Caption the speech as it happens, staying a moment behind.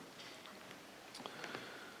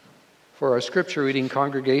For our scripture reading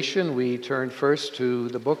congregation, we turn first to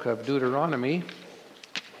the book of Deuteronomy,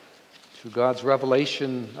 to God's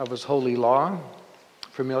revelation of His holy law.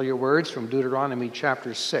 Familiar words from Deuteronomy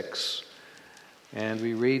chapter 6, and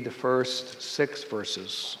we read the first 6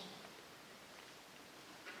 verses.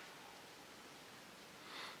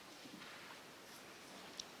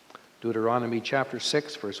 Deuteronomy chapter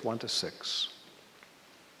 6, verse 1 to 6.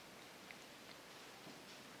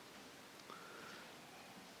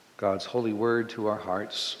 God's holy word to our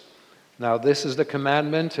hearts. Now this is the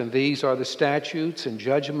commandment, and these are the statutes and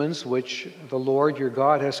judgments which the Lord your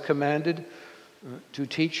God has commanded to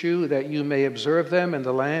teach you, that you may observe them in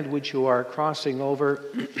the land which you are crossing over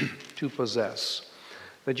to possess,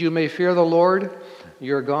 that you may fear the Lord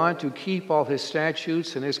your God, to keep all His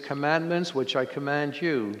statutes and His commandments which I command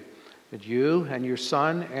you, that you and your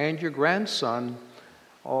son and your grandson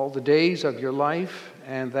all the days of your life,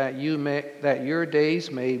 and that your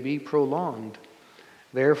days may be prolonged.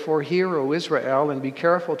 Therefore hear, O Israel, and be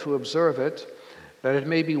careful to observe it, that it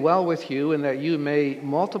may be well with you, and that you may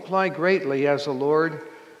multiply greatly, as the Lord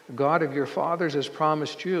God of your fathers has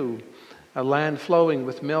promised you, a land flowing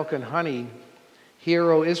with milk and honey.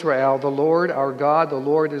 Hear, O Israel, the Lord our God, the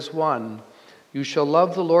Lord is one. You shall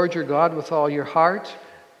love the Lord your God with all your heart,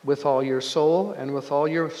 with all your soul, and with all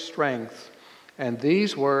your strength. And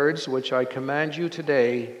these words which I command you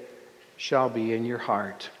today shall be in your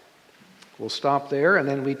heart. We'll stop there, and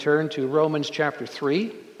then we turn to Romans chapter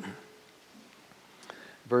 3,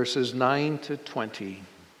 verses 9 to 20.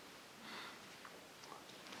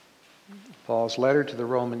 Paul's letter to the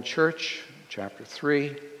Roman church, chapter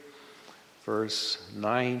 3, verse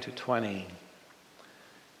 9 to 20.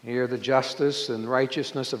 Here the justice and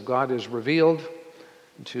righteousness of God is revealed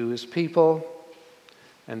to His people,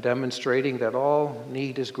 and demonstrating that all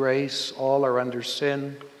need His grace, all are under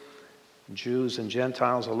sin, Jews and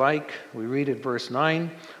Gentiles alike. We read at verse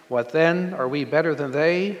 9, "What then? Are we better than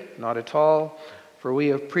they? Not at all. For we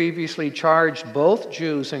have previously charged both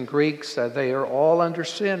Jews and Greeks that they are all under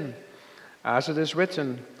sin. As it is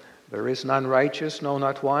written, there is none righteous, no,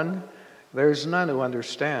 not one. There is none who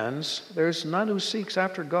understands. There is none who seeks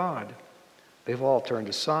after God. They've all turned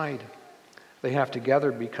aside. They have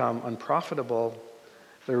together become unprofitable.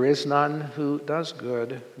 There is none who does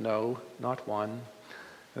good, no, not one.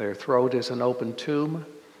 Their throat is an open tomb.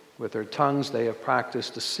 With their tongues they have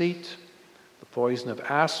practiced deceit. The poison of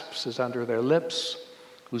asps is under their lips,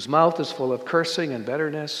 whose mouth is full of cursing and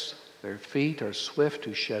bitterness. Their feet are swift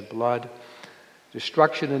to shed blood.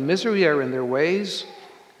 Destruction and misery are in their ways,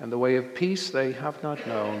 and the way of peace they have not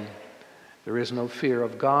known. There is no fear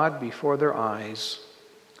of God before their eyes.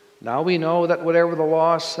 Now we know that whatever the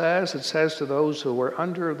law says, it says to those who were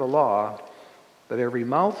under the law, that every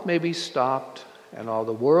mouth may be stopped, and all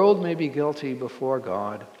the world may be guilty before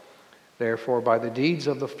God. Therefore, by the deeds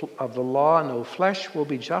of the law, no flesh will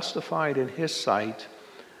be justified in His sight,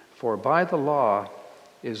 for by the law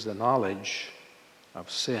is the knowledge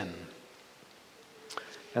of sin."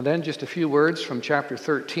 And then just a few words from chapter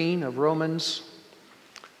 13 of Romans.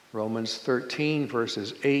 Romans 13,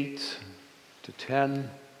 verses 8 to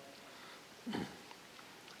 10.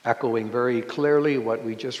 Echoing very clearly what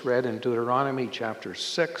we just read in Deuteronomy chapter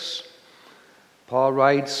 6. Paul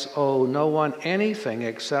writes, "Owe no one anything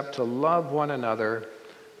except to love one another,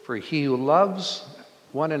 for he who loves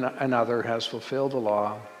one another has fulfilled the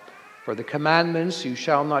law. For the commandments, you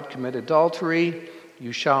shall not commit adultery,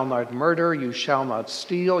 you shall not murder, you shall not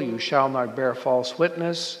steal, you shall not bear false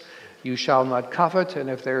witness, you shall not covet, and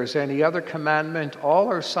if there is any other commandment, all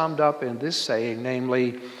are summed up in this saying,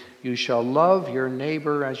 namely, you shall love your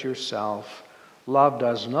neighbor as yourself. Love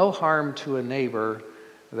does no harm to a neighbor,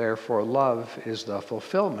 therefore love is the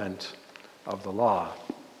fulfillment of the law."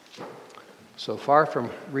 So far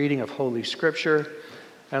from reading of Holy Scripture.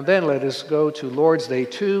 And then let us go to Lord's Day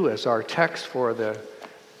 2 as our text for the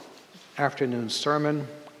afternoon sermon.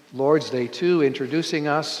 Lord's Day 2, introducing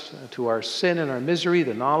us to our sin and our misery,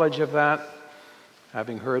 the knowledge of that.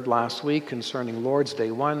 Having heard last week concerning Lord's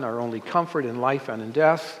Day 1, our only comfort in life and in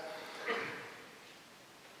death.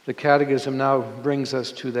 The Catechism now brings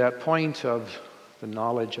us to that point of the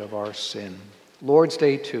knowledge of our sin. Lord's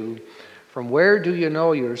Day 2, from where do you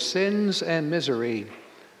know your sins and misery?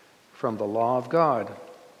 From the law of God.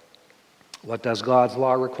 What does God's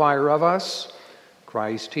law require of us?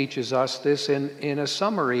 Christ teaches us this in a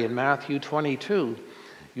summary in Matthew 22.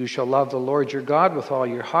 You shall love the Lord your God with all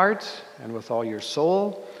your heart, and with all your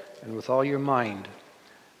soul, and with all your mind.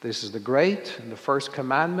 This is the great and the first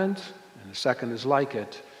commandment, and the second is like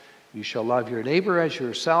it. You shall love your neighbor as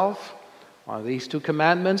yourself. On these two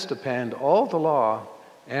commandments depend all the law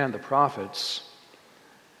and the prophets.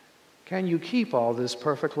 Can you keep all this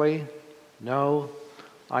perfectly? No,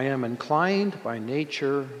 I am inclined by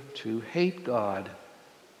nature to hate God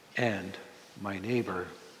and my neighbor.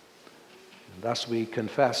 And thus we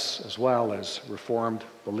confess as well as Reformed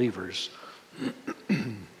believers.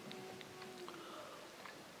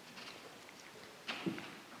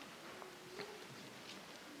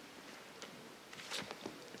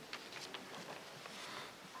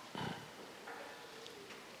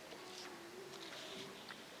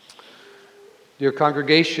 Dear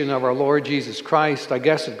congregation of our Lord Jesus Christ, I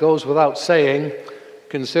guess it goes without saying,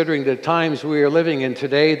 considering the times we are living in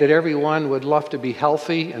today, that everyone would love to be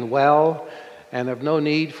healthy and well and have no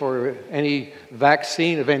need for any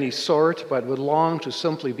vaccine of any sort, but would long to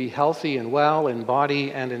simply be healthy and well in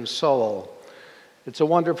body and in soul. It's a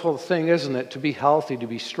wonderful thing, isn't it, to be healthy, to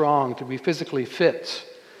be strong, to be physically fit,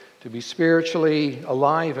 to be spiritually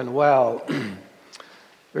alive and well.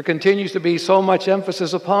 There continues to be so much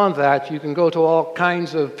emphasis upon that. You can go to all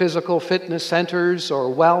kinds of physical fitness centers or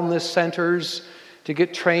wellness centers to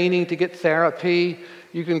get training, to get therapy.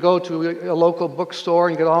 You can go to a local bookstore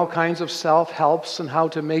and get all kinds of self-helps and how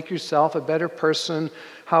to make yourself a better person,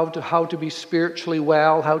 how to be spiritually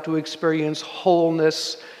well, how to experience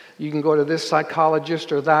wholeness. You can go to this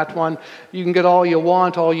psychologist or that one. You can get all you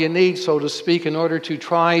want, all you need, so to speak, in order to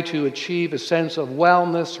try to achieve a sense of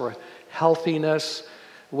wellness or healthiness,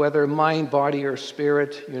 whether mind, body, or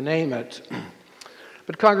spirit, you name it.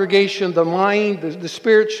 But congregation, the mind, the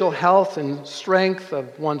spiritual health and strength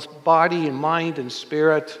of one's body and mind and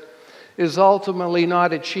spirit is ultimately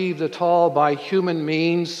not achieved at all by human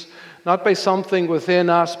means, not by something within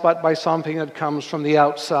us, but by something that comes from the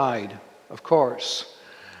outside, of course.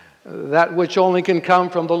 That which only can come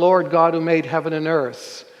from the Lord God who made heaven and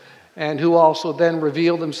earth, and who also then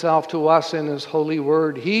revealed himself to us in his holy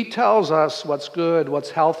word. He tells us what's good, what's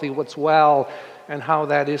healthy, what's well, and how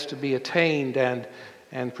that is to be attained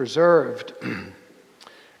and preserved.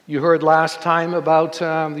 You heard last time about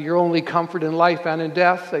your only comfort in life and in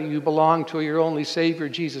death, that you belong to your only Savior,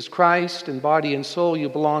 Jesus Christ. In body and soul, you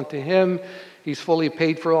belong to him. He's fully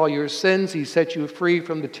paid for all your sins. He set you free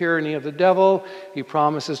from the tyranny of the devil. He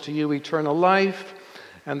promises to you eternal life,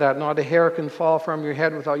 and that not a hair can fall from your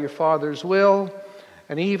head without your Father's will.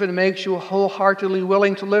 And he even makes you wholeheartedly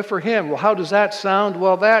willing to live for him. Well, how does that sound?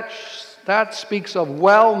 Well, that speaks of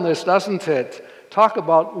wellness, doesn't it? Talk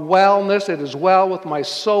about wellness. It is well with my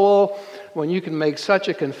soul when you can make such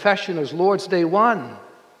a confession as Lord's Day 1.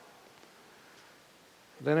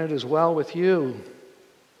 Then it is well with you.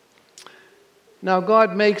 Now,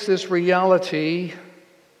 God makes this reality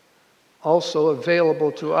also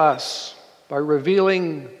available to us by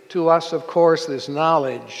revealing to us, of course, this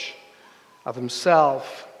knowledge of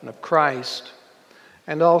himself and of Christ,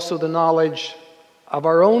 and also the knowledge of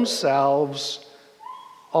our own selves,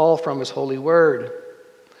 all from his holy word.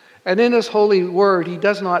 And in his holy word, he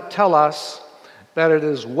does not tell us that it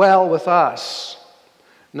is well with us.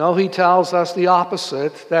 No, he tells us the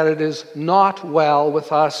opposite, that it is not well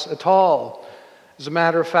with us at all. As a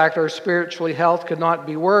matter of fact, our spiritual health could not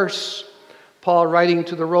be worse. Paul, writing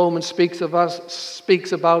to the Romans, speaks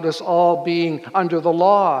about us all being under the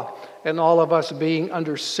law and all of us being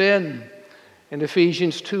under sin. In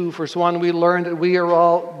Ephesians 2, verse 1, we learn that we are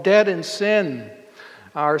all dead in sin.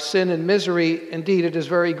 Our sin and misery, indeed, it is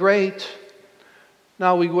very great.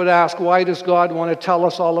 Now we would ask, why does God want to tell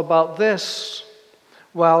us all about this?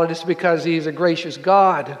 Well, it is because he is a gracious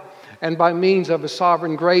God, and by means of his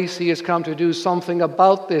sovereign grace, he has come to do something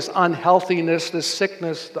about this unhealthiness, this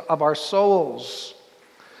sickness of our souls.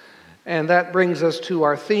 And that brings us to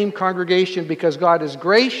our theme, congregation, because God is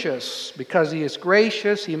gracious. Because he is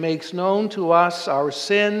gracious, he makes known to us our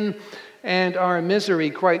sin and our misery.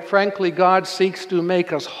 Quite frankly, God seeks to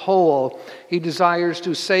make us whole. He desires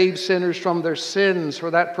to save sinners from their sins. For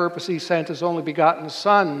that purpose, he sent his only begotten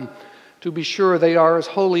Son, to be sure they are his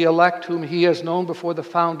holy elect, whom he has known before the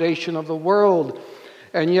foundation of the world.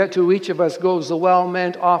 And yet to each of us goes the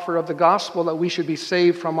well-meant offer of the gospel that we should be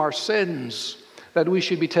saved from our sins, that we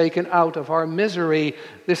should be taken out of our misery.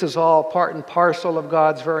 This is all part and parcel of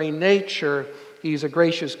God's very nature. He's a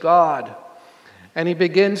gracious God. And he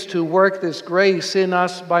begins to work this grace in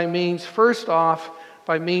us by means, first off,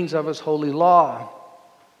 by means of his holy law.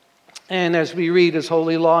 And as we read his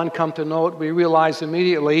holy law and come to know it, we realize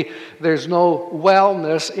immediately there's no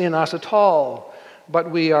wellness in us at all,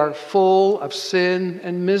 but we are full of sin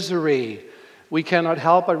and misery. We cannot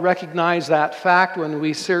help but recognize that fact when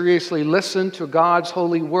we seriously listen to God's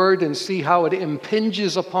holy word and see how it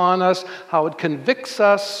impinges upon us, how it convicts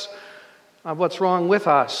us of what's wrong with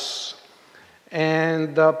us.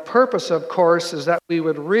 And the purpose, of course, is that we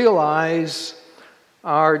would realize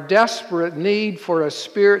our desperate need for a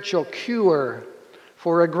spiritual cure,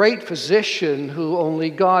 for a great physician who only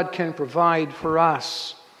God can provide for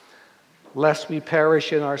us, lest we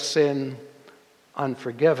perish in our sin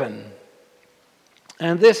unforgiven.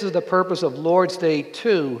 And this is the purpose of Lord's Day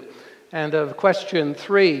 2 and of question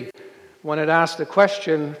 3, when it asks the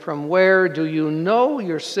question, from where do you know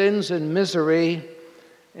your sins and misery?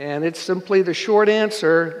 And it's simply the short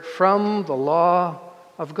answer, from the law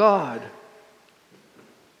of God.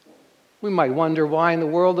 We might wonder, why in the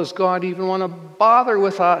world does God even want to bother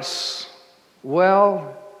with us?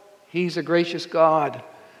 Well, He's a gracious God.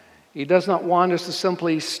 He does not want us to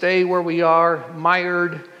simply stay where we are,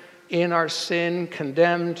 mired in our sin,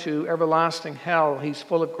 condemned to everlasting hell. He's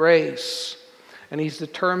full of grace, and He's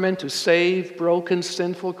determined to save broken,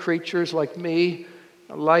 sinful creatures like me,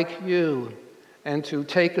 like you, and to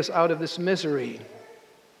take us out of this misery.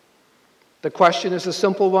 The question is a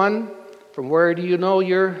simple one. From where do you know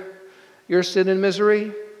your sin and misery?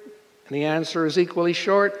 And the answer is equally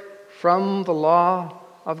short, from the law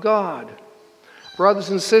of God. Brothers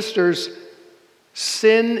and sisters,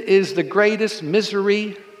 sin is the greatest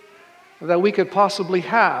misery that we could possibly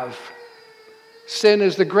have. Sin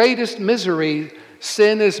is the greatest misery.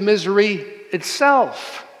 Sin is misery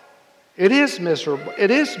itself. It is miserable.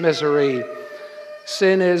 It is misery.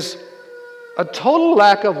 Sin is a total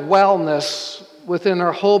lack of wellness within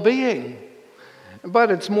our whole being.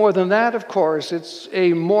 But it's more than that, of course. It's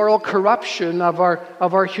a moral corruption of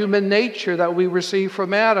our human nature that we receive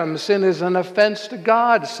from Adam. Sin is an offense to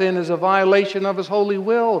God. Sin is a violation of His holy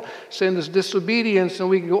will. Sin is disobedience,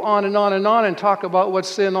 and we can go on and on and on and talk about what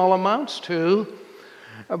sin all amounts to.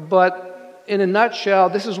 But in a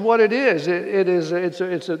nutshell, this is what it is.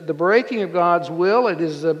 It's the breaking of God's will. It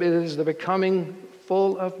is the becoming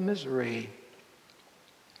full of misery.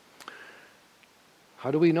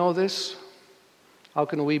 How do we know this? How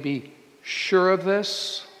can we be sure of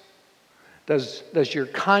this? Does your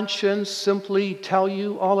conscience simply tell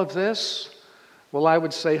you all of this? Well, I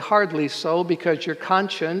would say hardly so, because your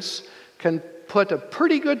conscience can put a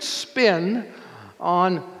pretty good spin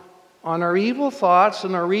on our evil thoughts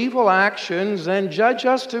and our evil actions and judge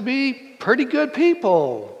us to be pretty good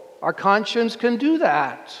people. Our conscience can do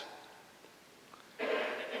that.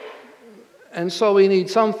 And so we need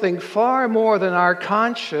something far more than our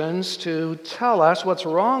conscience to tell us what's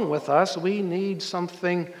wrong with us. We need some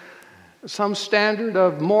standard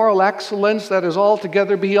of moral excellence that is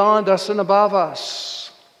altogether beyond us and above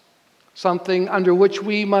us. Something under which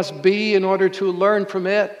we must be in order to learn from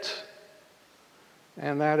it.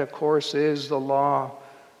 And that, of course, is the law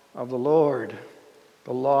of the Lord.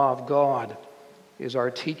 The law of God is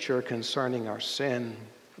our teacher concerning our sin.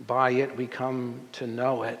 By it we come to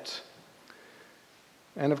know it.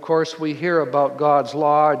 And of course, we hear about God's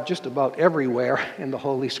law just about everywhere in the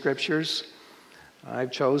Holy Scriptures.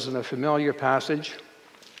 I've chosen a familiar passage,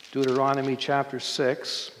 Deuteronomy chapter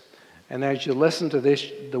 6. And as you listen to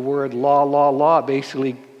this, the word law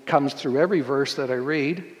basically comes through every verse that I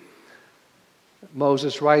read.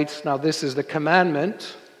 Moses writes, "Now this is the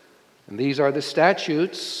commandment, and these are the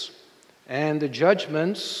statutes and the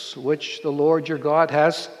judgments which the Lord your God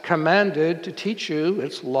has commanded to teach you."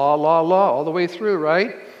 It's law, all the way through,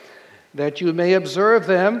 right? "That you may observe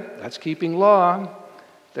them," that's keeping law,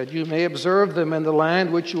 "that you may observe them in the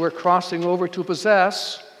land which you are crossing over to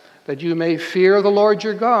possess, that you may fear the Lord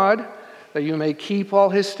your God, that you may keep all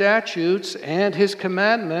His statutes and His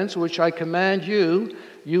commandments, which I command you,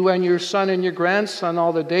 you and your son and your grandson,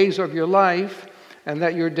 all the days of your life, and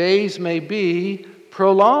that your days may be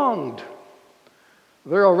prolonged."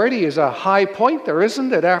 There already is a high point there,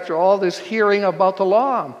 isn't it, after all this hearing about the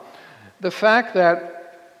law? The fact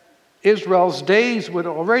that Israel's days would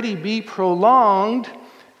already be prolonged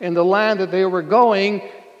in the land that they were going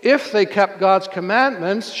if they kept God's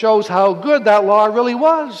commandments shows how good that law really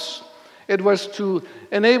was. It was to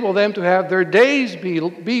enable them to have their days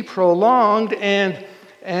be prolonged and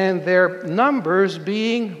their numbers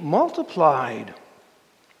being multiplied.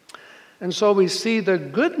 And so we see the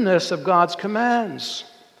goodness of God's commands.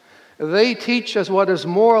 They teach us what is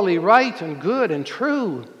morally right and good and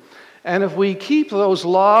true. And if we keep those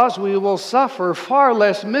laws, we will suffer far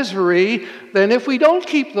less misery than if we don't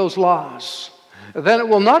keep those laws. Then it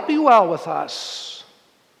will not be well with us.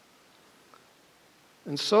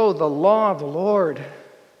 And so the law of the Lord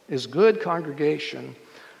is good, congregation.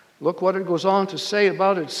 Look what it goes on to say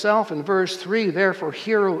about itself in verse 3. "Therefore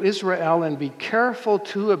hear, O Israel, and be careful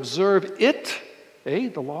to observe it,"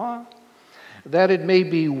 the law, "that it may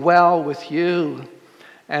be well with you,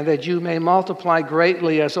 and that you may multiply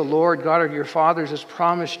greatly, as the Lord God of your fathers has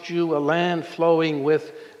promised you, a land flowing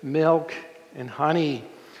with milk and honey.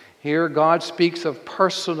 Here God speaks of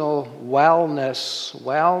personal wellness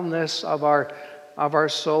of our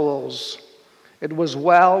souls. It was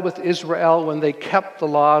well with Israel when they kept the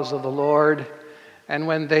laws of the Lord, and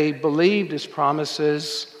when they believed his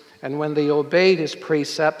promises, and when they obeyed his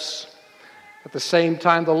precepts. At the same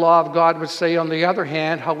time, the law of God would say, on the other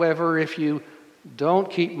hand, however, if you don't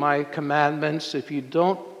keep my commandments, if you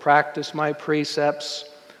don't practice my precepts,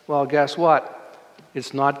 well, guess what?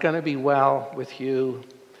 It's not going to be well with you.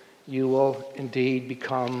 You will indeed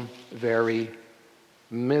become very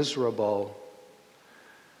miserable.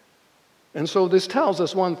 And so this tells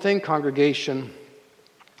us one thing, congregation,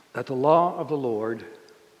 that the law of the Lord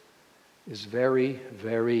is very,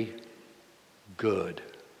 very good.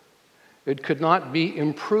 It could not be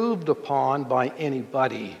improved upon by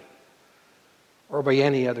anybody or by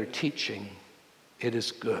any other teaching. It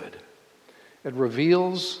is good. It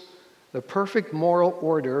reveals the perfect moral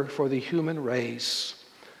order for the human race.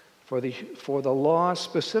 For the law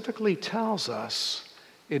specifically tells us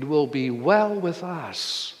it will be well with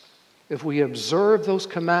us if we observe those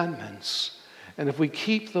commandments, and if we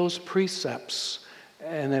keep those precepts,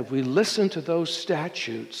 and if we listen to those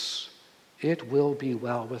statutes, it will be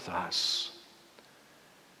well with us.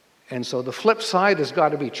 And so the flip side has got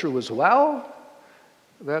to be true as well,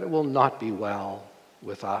 that it will not be well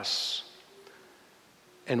with us.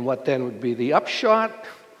 And what then would be the upshot?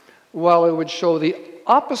 Well, it would show the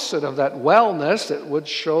opposite of that wellness. It would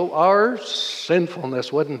show our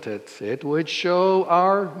sinfulness, wouldn't it? It would show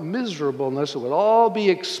our miserableness. It would all be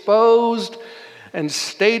exposed and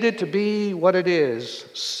stated to be what it is: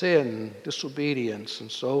 sin, disobedience,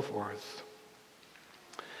 and so forth.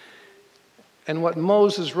 And what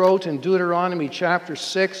Moses wrote in Deuteronomy chapter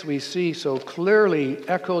 6, we see so clearly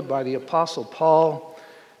echoed by the Apostle Paul.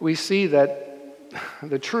 We see that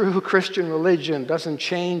the true Christian religion doesn't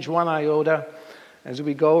change one iota as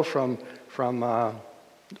we go from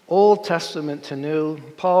Old Testament to New.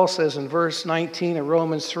 Paul says in verse 19 of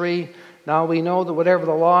Romans 3, now we know that whatever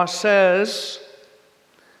the law says,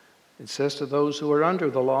 it says to those who are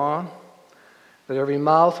under the law, that every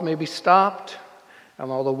mouth may be stopped,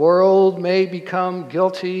 and all the world may become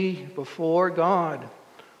guilty before God.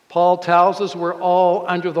 Paul tells us we're all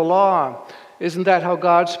under the law. Isn't that how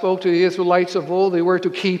God spoke to the Israelites of old? They were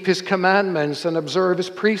to keep his commandments and observe his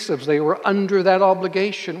precepts. They were under that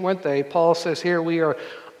obligation, weren't they? Paul says here we are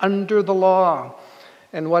under the law.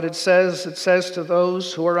 And what it says to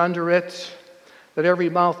those who are under it, that every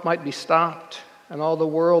mouth might be stopped and all the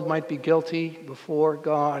world might be guilty before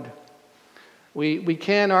God. We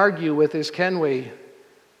can't argue with this, can we?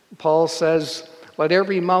 Paul says, let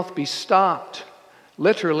every mouth be stopped.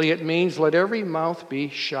 Literally, it means let every mouth be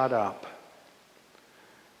shut up.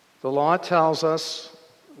 The law tells us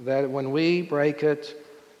that when we break it,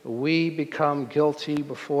 we become guilty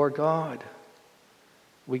before God.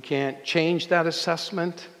 We can't change that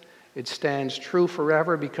assessment. It stands true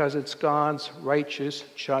forever because it's God's righteous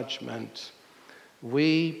judgment.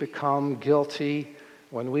 We become guilty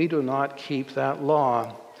when we do not keep that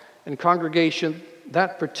law. And congregation,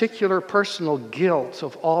 that particular personal guilt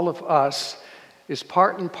of all of us is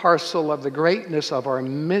part and parcel of the greatness of our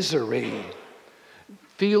misery.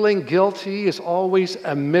 Feeling guilty is always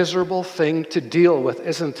a miserable thing to deal with,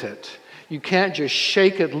 isn't it? You can't just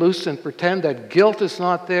shake it loose and pretend that guilt is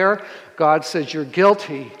not there. God says you're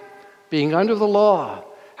guilty, being under the law,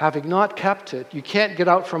 having not kept it. You can't get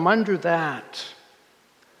out from under that.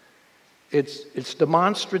 It's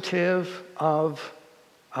demonstrative of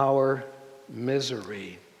our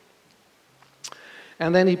misery.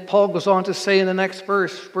 And then Paul goes on to say in the next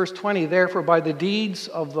verse 20, therefore by the deeds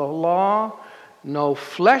of the law, no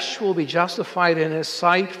flesh will be justified in his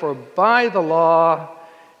sight, for by the law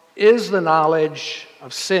is the knowledge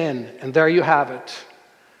of sin. And there you have it.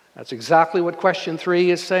 That's exactly what question 3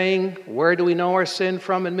 is saying. Where do we know our sin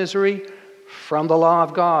from and misery? From the law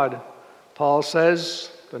of God. Paul says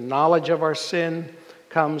the knowledge of our sin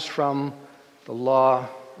comes from the law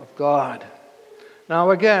of God. Now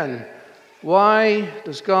again, why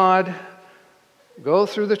does God go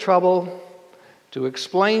through the trouble to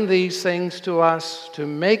explain these things to us, to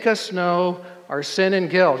make us know our sin and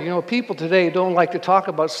guilt? You know, people today don't like to talk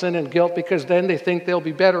about sin and guilt because then they think they'll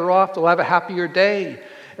be better off, they'll have a happier day.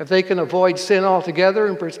 If they can avoid sin altogether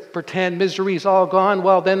and pretend misery's all gone,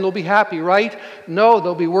 well, then they'll be happy, right? No,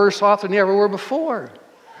 they'll be worse off than they ever were before.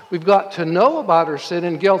 We've got to know about our sin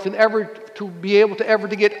and guilt and ever to be able to ever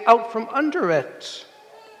to get out from under it,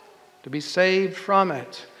 to be saved from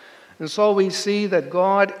it. And so we see that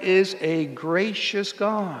God is a gracious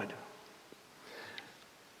God.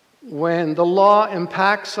 When the law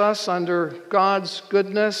impacts us under God's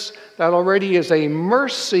goodness, that already is a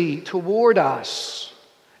mercy toward us.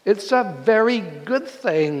 It's a very good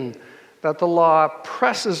thing that the law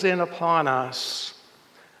presses in upon us,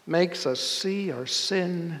 makes us see our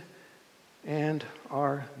sin and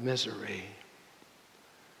our misery.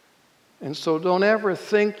 And so don't ever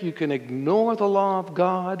think you can ignore the law of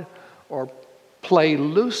God or play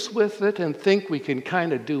loose with it and think we can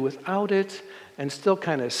kind of do without it and still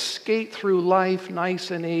kind of skate through life nice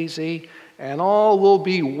and easy and all will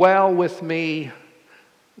be well with me.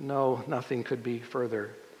 No, nothing could be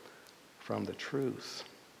further from the truth.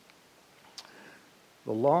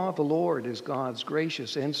 The law of the Lord is God's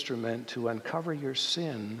gracious instrument to uncover your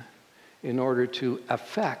sin in order to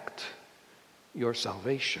effect your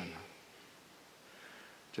salvation.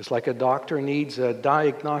 Just like a doctor needs a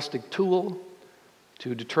diagnostic tool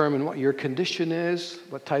to determine what your condition is,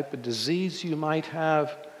 what type of disease you might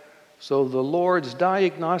have, so the Lord's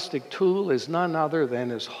diagnostic tool is none other than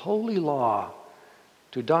His holy law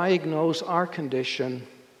to diagnose our condition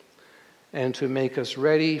and to make us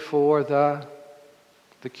ready for the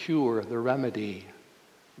cure, the remedy,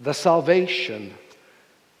 the salvation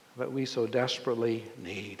that we so desperately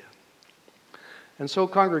need. And so,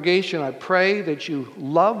 congregation, I pray that you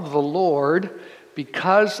love the Lord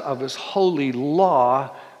because of His holy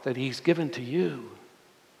law that He's given to you.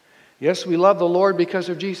 Yes, we love the Lord because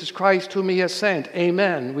of Jesus Christ whom He has sent.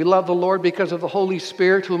 Amen. We love the Lord because of the Holy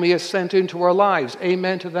Spirit whom He has sent into our lives.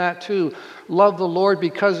 Amen to that too. Love the Lord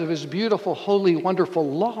because of His beautiful, holy, wonderful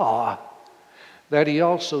law that He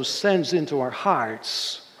also sends into our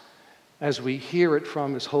hearts as we hear it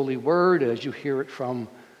from His holy word, as you hear it from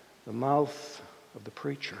the mouth of the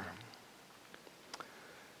preacher.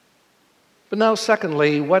 But now,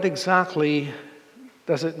 secondly, what exactly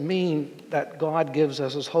does it mean that God gives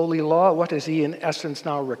us His holy law? What does He, in essence,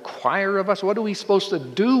 now require of us? What are we supposed to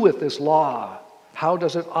do with this law? How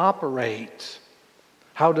does it operate?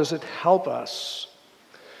 How does it help us?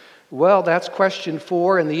 Well, that's question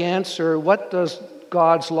 4, and the answer, what does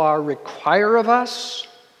God's law require of us?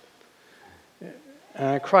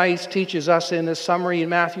 Christ teaches us in the summary in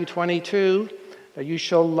Matthew 22 that you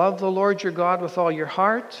shall love the Lord your God with all your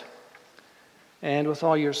heart and with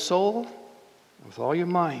all your soul and with all your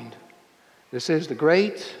mind. This is the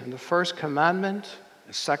great and the first commandment.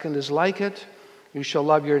 The second is like it. You shall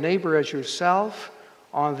love your neighbor as yourself.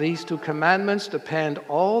 On these 2 commandments depend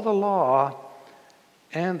all the law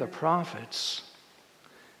and the prophets.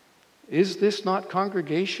 Is this not,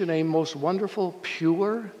 congregation, a most wonderful,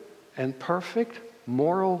 pure, and perfect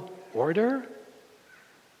moral order?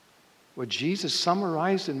 What Jesus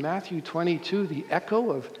summarized in Matthew 22, the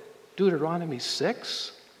echo of Deuteronomy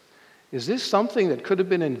 6? Is this something that could have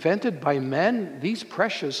been invented by men? These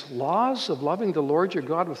precious laws of loving the Lord your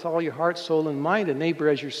God with all your heart, soul, and mind, and neighbor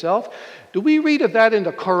as yourself? Do we read of that in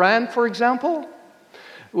the Quran, for example?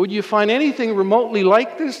 Would you find anything remotely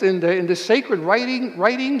like this in the sacred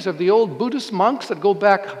writings of the old Buddhist monks that go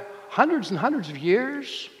back hundreds and hundreds of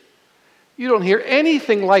years? You don't hear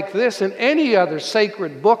anything like this in any other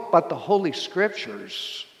sacred book but the Holy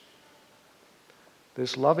Scriptures.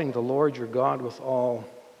 This loving the Lord your God with all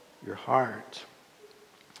your heart.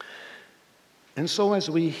 And so as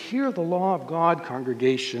we hear the law of God,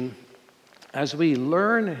 congregation, as we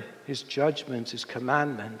learn His judgments, His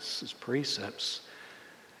commandments, His precepts,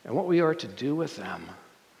 and what we are to do with them,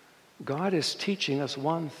 God is teaching us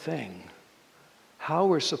one thing: how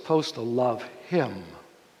we're supposed to love Him,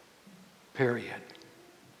 period.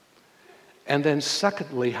 And then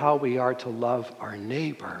secondly, how we are to love our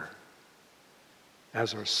neighbor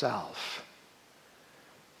as ourselves.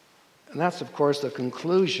 And that's, of course, the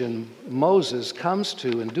conclusion Moses comes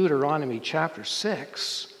to in Deuteronomy chapter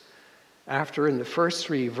 6, after in the first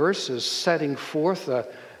 3 verses setting forth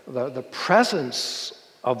the presence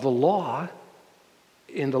of the law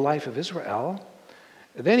in the life of Israel.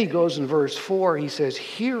 Then he goes in verse 4, he says,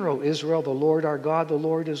 "Hear, O Israel, the Lord our God, the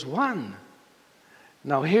Lord is one."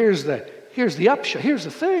 Now here's the upshot, here's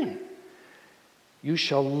the thing. You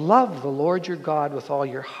shall love the Lord your God with all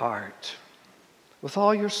your heart, with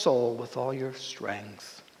all your soul, with all your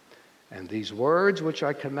strength. And these words which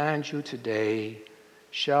I command you today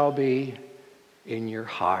shall be in your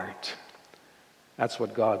heart. That's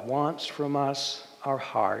what God wants from us, our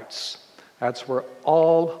hearts. That's where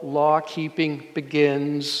all law-keeping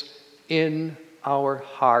begins, in our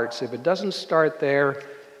hearts. If it doesn't start there,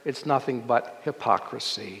 it's nothing but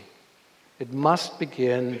hypocrisy. It must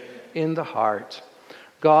begin in the heart.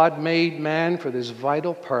 God made man for this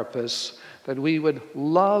vital purpose, that we would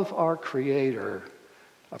love our Creator.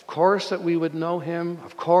 Of course that we would know Him.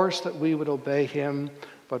 Of course that we would obey Him.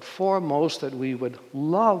 but foremost that we would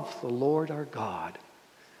love the Lord our God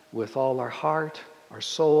with all our heart, our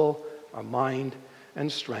soul, our mind, and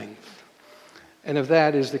strength. And if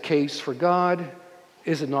that is the case for God,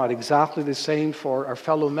 is it not exactly the same for our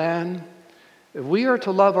fellow man? If we are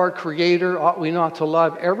to love our Creator, ought we not to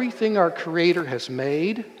love everything our Creator has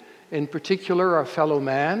made, in particular our fellow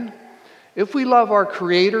man? If we love our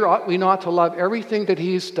Creator, ought we not to love everything that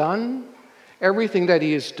He has done, everything that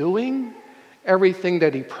He is doing, everything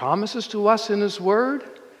that He promises to us in His Word,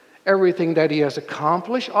 everything that He has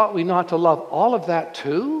accomplished? Ought we not to love all of that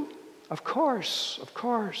too? Of course, of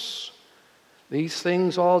course. These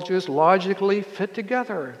things all just logically fit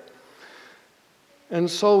together. And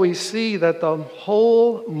so we see that the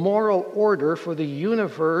whole moral order for the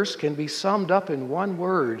universe can be summed up in one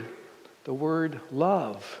word, the word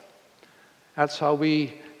love. That's how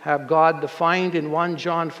we have God defined in 1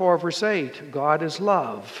 John 4, verse 8. God is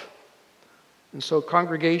love. And so,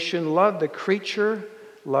 congregation, love the creature,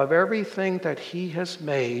 love everything that He has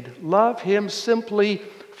made. Love Him simply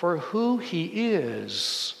for who He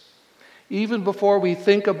is. Even before we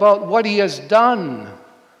think about what He has done,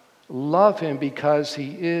 love Him because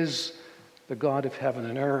He is the God of heaven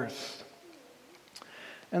and earth.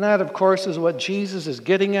 And that, of course, is what Jesus is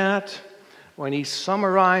getting at when He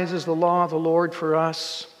summarizes the law of the Lord for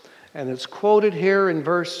us. And it's quoted here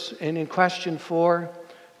in question 4.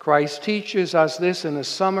 Christ teaches us this in a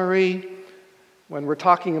summary when we're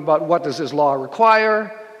talking about what does His law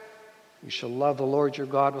require. You shall love the Lord your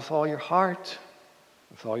God with all your heart,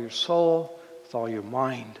 with all your soul, with all your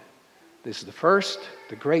mind. This is the first,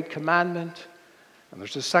 the great commandment. And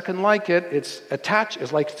there's a second like it.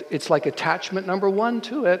 It's like attachment number 1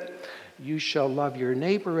 to it. You shall love your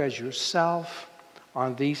neighbor as yourself.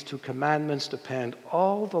 On these 2 commandments depend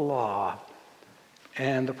all the law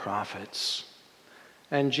and the prophets.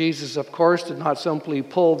 And Jesus, of course, did not simply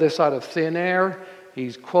pull this out of thin air.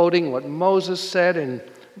 He's quoting what Moses said in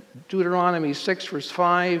Deuteronomy 6, verse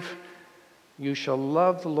 5. You shall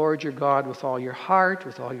love the Lord your God with all your heart,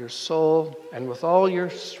 with all your soul, and with all your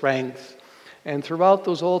strength. And throughout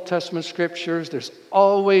those Old Testament scriptures, there's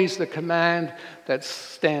always the command that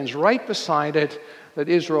stands right beside it, that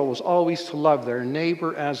Israel was always to love their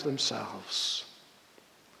neighbor as themselves.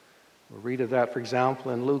 We'll read of that, for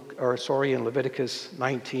example, in Leviticus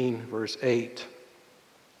 19, verse 8.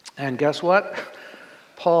 And guess what?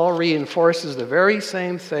 Paul reinforces the very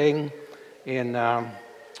same thing in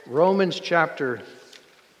Romans chapter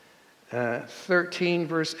 13,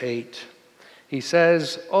 verse 8. He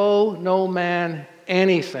says, owe no man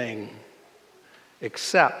anything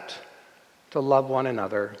except to love one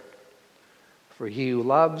another. For he who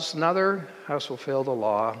loves another has fulfilled the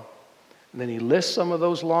law. And then he lists some of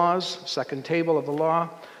those laws, second table of the law.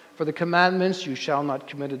 For the commandments, you shall not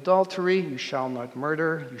commit adultery, you shall not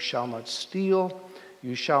murder, you shall not steal,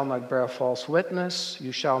 you shall not bear false witness,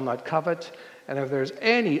 you shall not covet. And if there's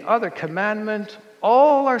any other commandment,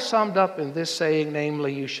 all are summed up in this saying,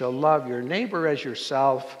 namely, you shall love your neighbor as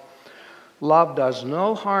yourself. Love does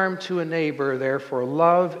no harm to a neighbor, therefore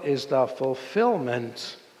love is the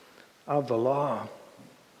fulfillment of the law.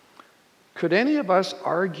 Could any of us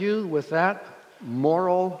argue with that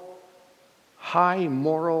high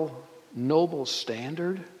moral, noble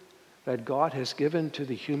standard that God has given to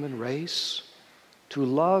the human race? To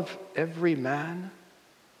love every man,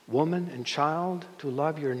 woman, and child, to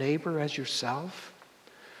love your neighbor as yourself?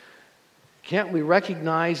 Can't we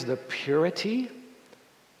recognize the purity,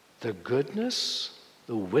 the goodness,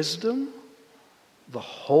 the wisdom, the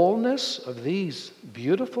wholeness of these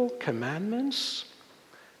beautiful commandments?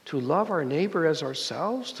 To love our neighbor as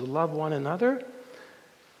ourselves, to love one another,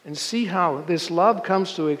 and see how this love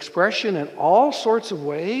comes to expression in all sorts of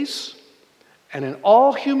ways and in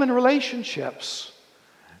all human relationships.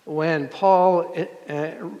 When Paul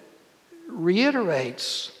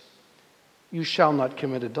reiterates, you shall not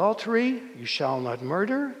commit adultery, you shall not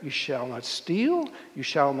murder, you shall not steal, you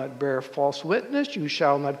shall not bear false witness, you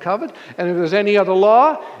shall not covet. And if there's any other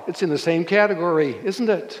law, it's in the same category, isn't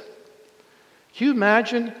it? Can you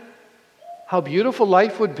imagine how beautiful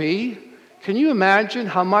life would be? Can you imagine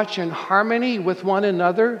how much in harmony with one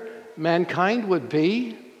another mankind would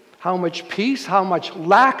be? How much peace, how much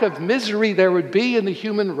lack of misery there would be in the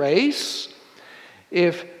human race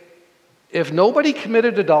if nobody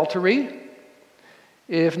committed adultery,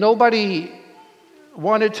 if nobody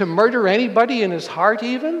wanted to murder anybody in his heart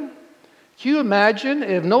even. Can you imagine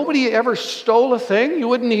if nobody ever stole a thing? You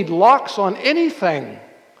wouldn't need locks on anything.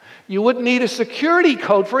 You wouldn't need a security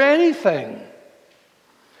code for anything.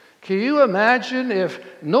 Can you imagine if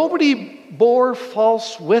nobody bore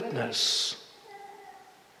false witness?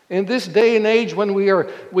 In this day and age when we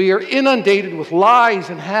are inundated with lies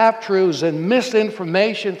and half-truths and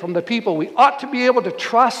misinformation from the people we ought to be able to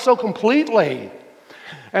trust so completely.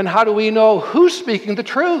 And how do we know who's speaking the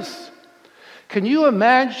truth? Can you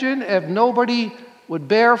imagine if nobody would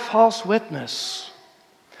bear false witness?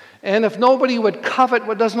 And if nobody would covet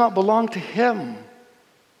what does not belong to him?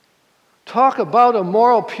 Talk about a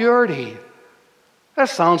moral purity. That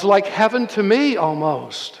sounds like heaven to me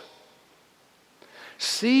almost.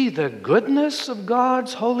 See the goodness of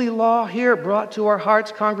God's holy law here brought to our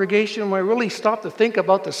hearts, congregation, when we really stop to think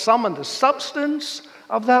about the sum and the substance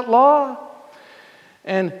of that law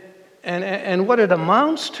and what it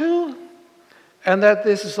amounts to, and that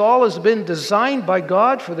this all has been designed by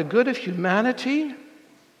God for the good of humanity.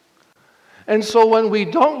 And so when we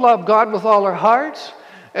don't love God with all our hearts,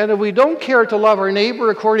 and if we don't care to love our neighbor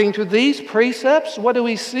according to these precepts, what do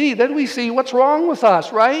we see? Then we see what's wrong with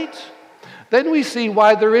us, right? Then we see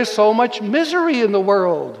why there is so much misery in the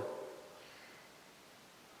world.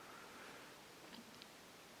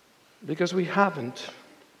 Because we haven't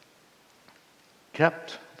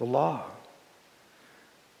kept the law.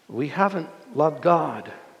 We haven't loved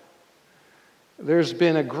God. There's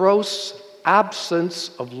been a gross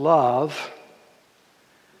absence of love.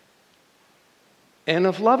 And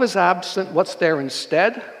if love is absent, what's there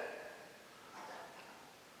instead?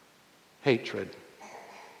 Hatred.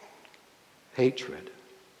 Hatred.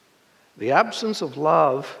 The absence of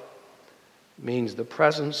love means the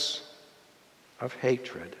presence of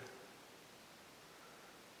hatred.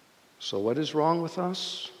 So what is wrong with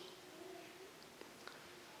us?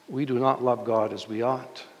 We do not love God as we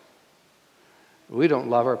ought. We don't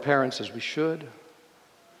love our parents as we should.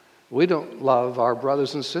 We don't love our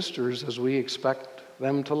brothers and sisters as we expect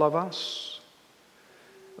them to love us.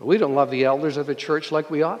 We don't love the elders of the church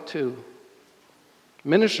like we ought to.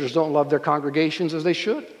 Ministers don't love their congregations as they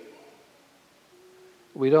should.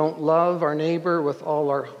 We don't love our neighbor with all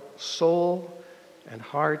our soul and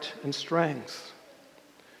heart and strength.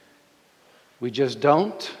 We just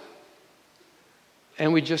don't,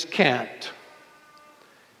 and we just can't.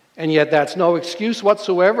 And yet that's no excuse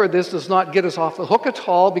whatsoever. This does not get us off the hook at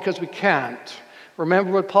all because we can't.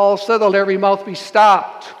 Remember what Paul said, let every mouth be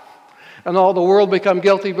stopped and all the world become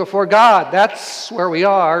guilty before God. That's where we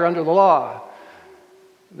are under the law.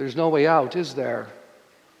 There's no way out, is there?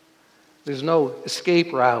 There's no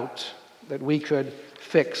escape route that we could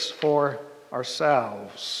fix for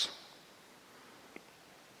ourselves.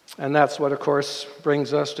 And that's what, of course,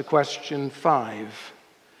 brings us to question 5.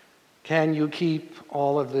 Can you keep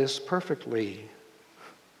all of this perfectly?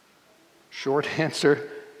 Short answer,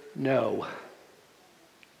 no.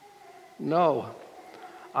 No.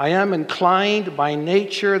 I am inclined by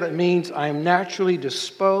nature, that means I am naturally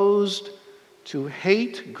disposed to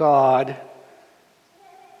hate God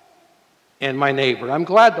and my neighbor. I'm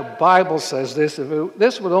glad the Bible says this. If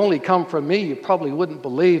this would only come from me, you probably wouldn't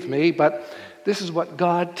believe me, but this is what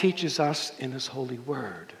God teaches us in His holy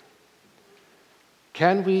word.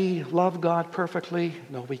 Can we love God perfectly?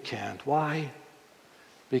 No, we can't. Why?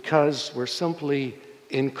 Because we're simply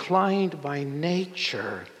inclined by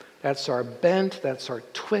nature. That's our bent, that's our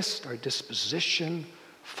twist, our disposition,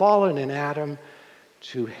 fallen in Adam,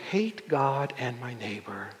 to hate God and my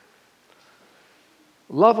neighbor.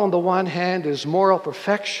 Love on the one hand is moral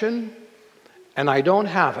perfection, and I don't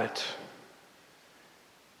have it.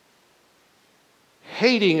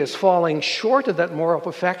 Hating is falling short of that moral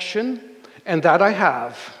perfection, and that I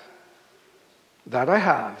have. That I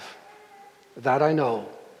have. That I know.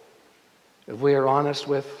 If we are honest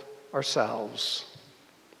with ourselves.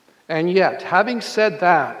 And yet, having said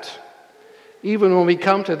that, even when we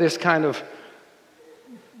come to this kind of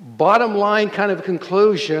bottom line kind of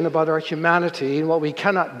conclusion about our humanity and what we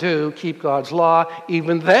cannot do, keep God's law,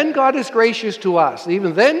 even then God is gracious to us.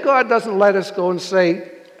 Even then God doesn't let us go and say,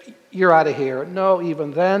 you're out of here. No,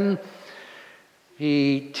 even then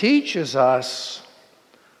He teaches us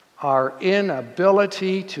our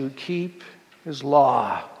inability to keep His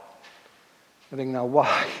law. I think, now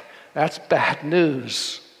why? That's bad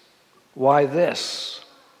news. Why this?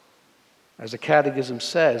 As the Catechism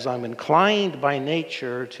says, I'm inclined by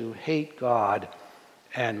nature to hate God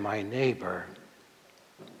and my neighbor.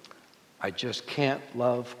 I just can't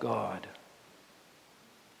love God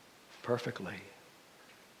perfectly.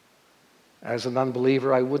 As an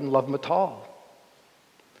unbeliever, I wouldn't love him at all.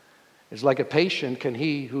 It's like a patient,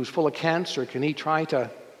 who's full of cancer, can he try to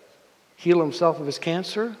heal himself of his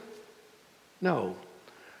cancer? No.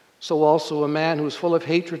 So also a man who is full of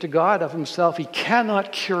hatred to God of himself, he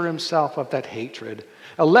cannot cure himself of that hatred.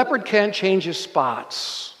 A leopard can't change his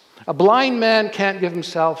spots. A blind man can't give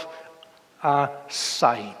himself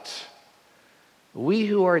sight. We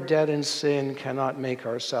who are dead in sin cannot make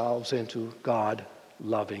ourselves into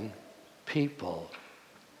God-loving people.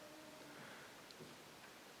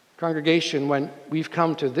 Congregation, when we've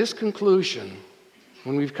come to this conclusion,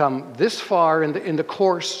 when we've come this far in the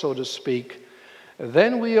course, so to speak,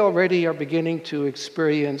 then we already are beginning to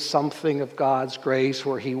experience something of God's grace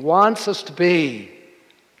where He wants us to be,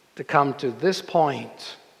 to come to this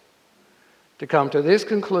point, to come to this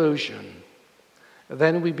conclusion.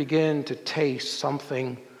 Then we begin to taste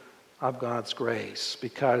something of God's grace,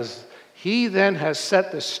 because He then has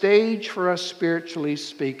set the stage for us, spiritually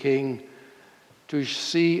speaking, to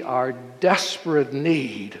see our desperate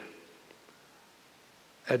need,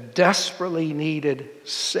 a desperately needed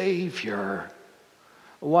Savior,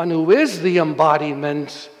 one who is the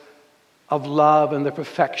embodiment of love and the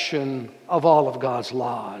perfection of all of God's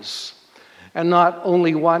laws. And not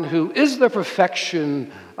only one who is the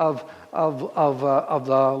perfection of the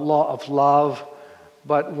law of love,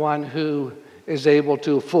 but one who is able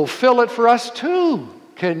to fulfill it for us too.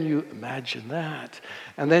 Can you imagine that?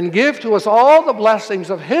 And then give to us all the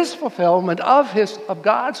blessings of His fulfillment of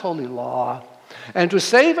God's holy law, and to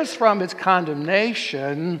save us from its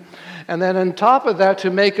condemnation, and then on top of that to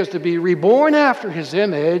make us to be reborn after His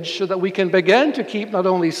image, so that we can begin to keep not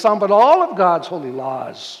only some but all of God's holy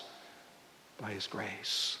laws by His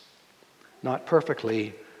grace. Not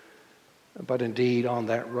perfectly, but indeed on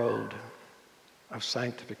that road of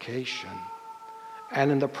sanctification. And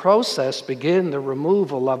in the process begin the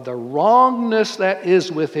removal of the wrongness that is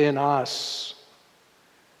within us,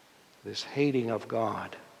 this hating of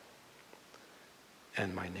God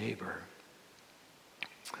and my neighbor.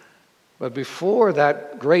 But before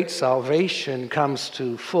that great salvation comes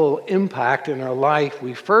to full impact in our life,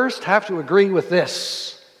 we first have to agree with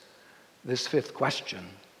this fifth question.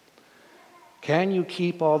 Can you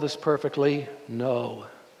keep all this perfectly? No.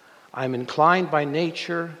 I'm inclined by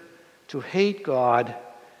nature to hate God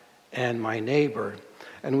and my neighbor.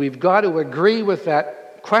 And we've got to agree with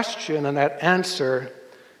that question and that answer,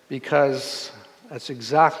 because that's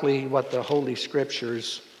exactly what the Holy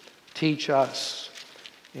Scriptures teach us.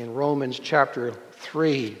 In Romans chapter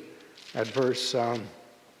 3, at verse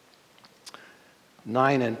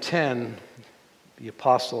 9 and 10, the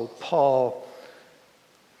Apostle Paul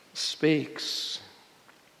speaks.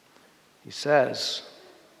 He says,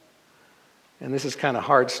 and this is kind of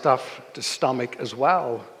hard stuff to stomach as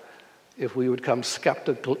well, if we would come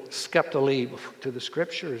skeptically to the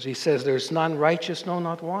Scriptures. He says, there's none righteous, no,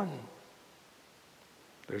 not one.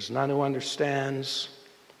 There's none who understands.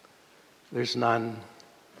 There's none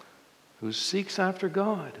who seeks after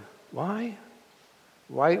God. Why?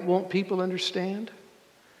 Why won't people understand?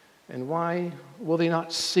 And why will they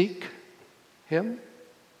not seek Him?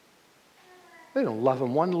 They don't love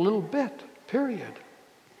Him one little bit, period.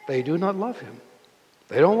 They do not love Him.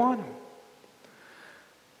 They don't want Him.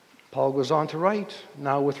 Paul goes on to write,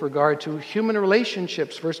 now with regard to human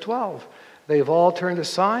relationships, verse 12, they've all turned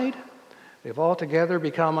aside. They've altogether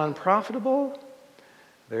become unprofitable.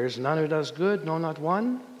 There's none who does good, no, not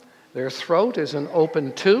one. Their throat is an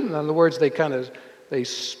open tomb. In other words, they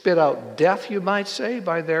spit out death, you might say,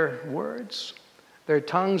 by their words. Their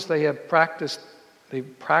tongues, they practice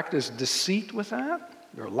deceit with that.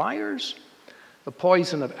 They're liars. The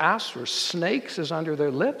poison of asps or snakes is under their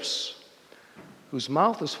lips, whose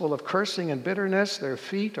mouth is full of cursing and bitterness. Their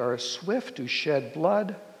feet are swift to shed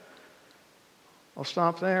blood. I'll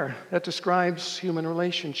stop there. That describes human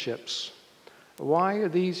relationships. Why are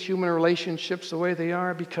these human relationships the way they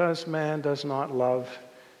are? Because man does not love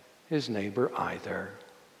his neighbor either.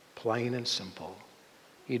 Plain and simple.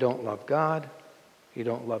 He don't love God. He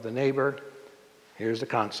don't love the neighbor. Here's the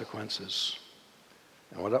consequences.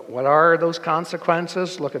 And what are those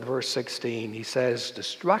consequences? Look at verse 16. He says,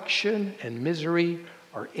 destruction and misery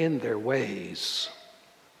are in their ways.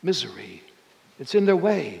 Misery. It's in their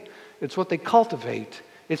way. It's what they cultivate.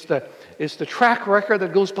 It's the track record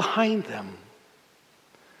that goes behind them.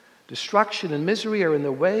 Destruction and misery are in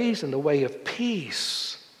their ways, in the way of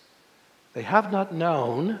peace. They have not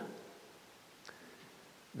known.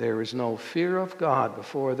 There is no fear of God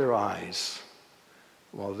before their eyes.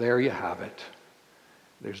 Well, there you have it.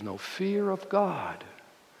 There's no fear of God.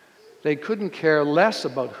 They couldn't care less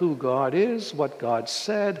about who God is, what God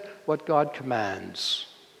said, what God commands.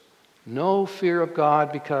 No fear of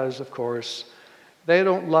God because, of course, they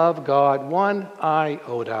don't love God one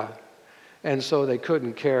iota. And so they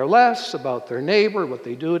couldn't care less about their neighbor, what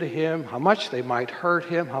they do to him, how much they might hurt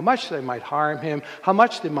him, how much they might harm him, how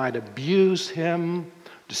much they might abuse him,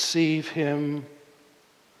 deceive him,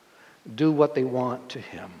 do what they want to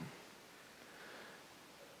him.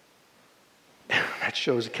 That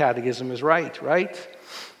shows the catechism is right?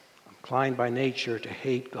 I'm inclined by nature to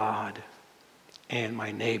hate God and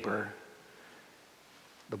my neighbor.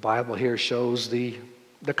 The Bible here shows the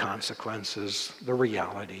consequences, the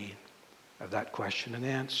reality of that question and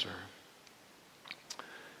answer.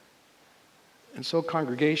 And so,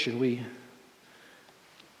 congregation,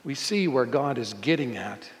 we see where God is getting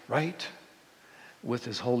at, right? With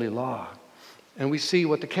his holy law. And we see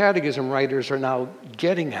what the catechism writers are now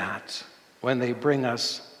getting at when they bring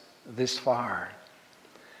us this far.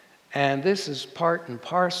 And this is part and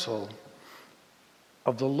parcel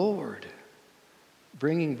of the Lord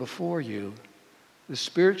bringing before you the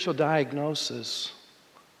spiritual diagnosis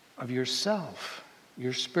of yourself,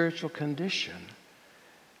 your spiritual condition.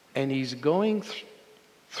 And he's going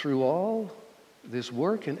through all this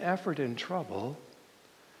work and effort and trouble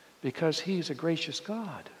because he's a gracious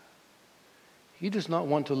God. He does not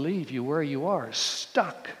want to leave you where you are,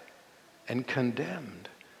 stuck and condemned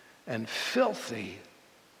and filthy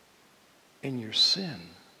in your sin.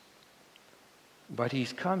 But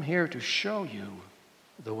he's come here to show you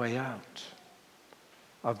the way out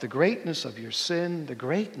of the greatness of your sin, the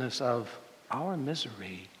greatness of our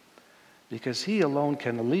misery, because he alone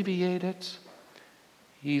can alleviate it.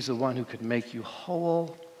 He's the one who can make you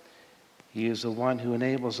whole. He is the one who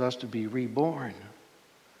enables us to be reborn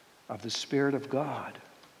of the Spirit of God,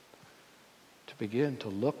 to begin to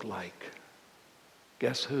look like,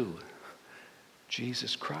 guess who?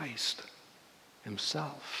 Jesus Christ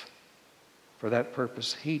himself. For that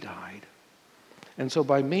purpose he died. And so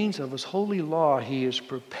by means of his holy law, he is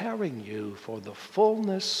preparing you for the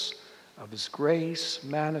fullness of his grace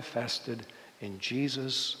manifested in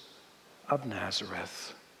Jesus of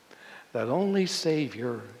Nazareth, that only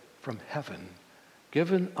Savior from heaven,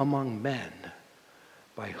 given among men,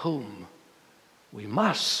 by whom we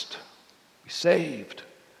must be saved.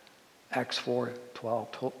 Acts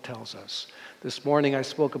 4:12 tells us. This morning I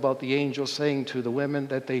spoke about the angel saying to the women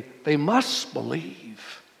that they must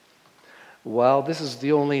believe. Well, this is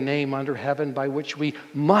the only name under heaven by which we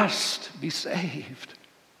must be saved.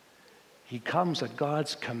 He comes at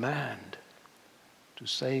God's command to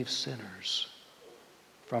save sinners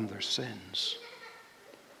from their sins.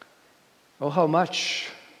 Oh, how much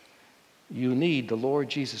you need the Lord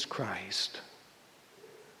Jesus Christ.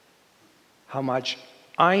 How much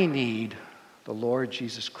I need the Lord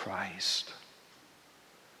Jesus Christ,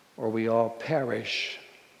 or we all perish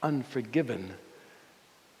unforgiven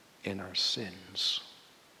in our sins.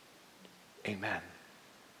 Amen.